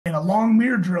And a long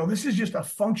mirror drill, this is just a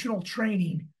functional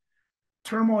training.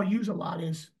 Term I'll use a lot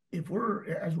is as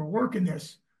we're working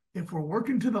this, if we're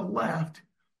working to the left,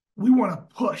 we want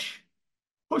to push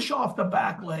off the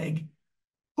back leg,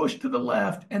 push to the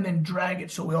left, and then drag it.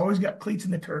 So we always got cleats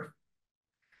in the turf.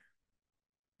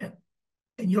 And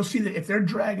you'll see that if they're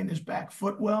dragging this back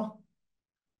foot well,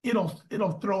 it'll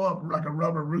throw up like a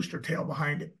rubber rooster tail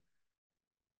behind it.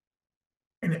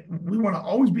 And we want to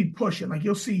always be pushing. Like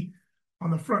you'll see on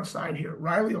the front side here,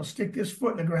 Riley will stick this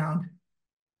foot in the ground.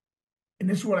 And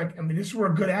this is what this is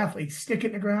where a good athlete stick it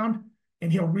in the ground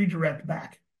and he'll redirect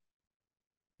back.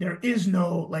 There is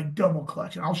no like double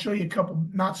clutch. And I'll show you a couple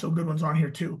not so good ones on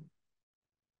here too.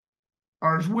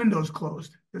 Are his windows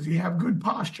closed? Does he have good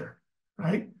posture?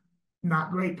 Right?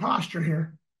 Not great posture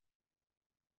here.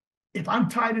 If I'm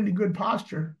tied into good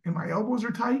posture and my elbows are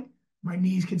tight, my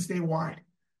knees can stay wide.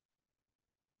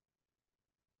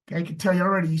 Okay, I can tell you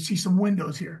already, you see some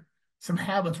windows here, some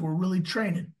habits we're really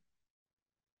training.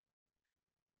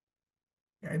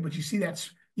 Okay, but you see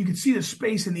you can see the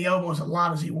space in the elbows a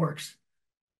lot as he works.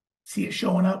 See it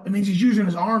showing up? It means he's using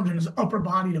his arms and his upper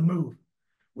body to move,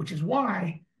 which is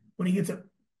why when he gets it,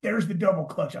 there's the double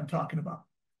clutch I'm talking about.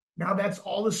 Now that's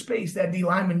all the space that D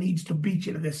lineman needs to beat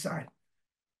you to this side.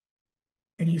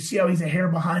 And you see how he's a hair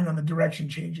behind on the direction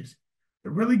changes. The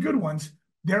really good ones,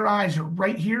 their eyes are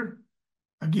right here.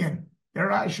 Again,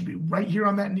 their eyes should be right here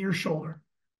on that near shoulder.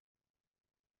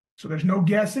 So there's no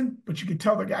guessing, but you can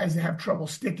tell the guys that have trouble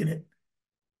sticking it.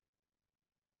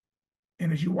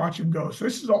 And as you watch him go. So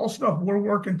this is all stuff we're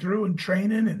working through and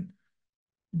training and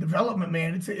development,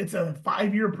 man. It's a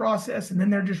 5-year process, and then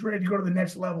they're just ready to go to the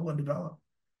next level and develop.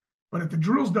 But if the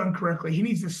drill's done correctly, he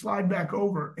needs to slide back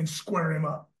over and square him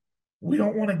up. We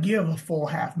don't want to give a full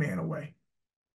half man away.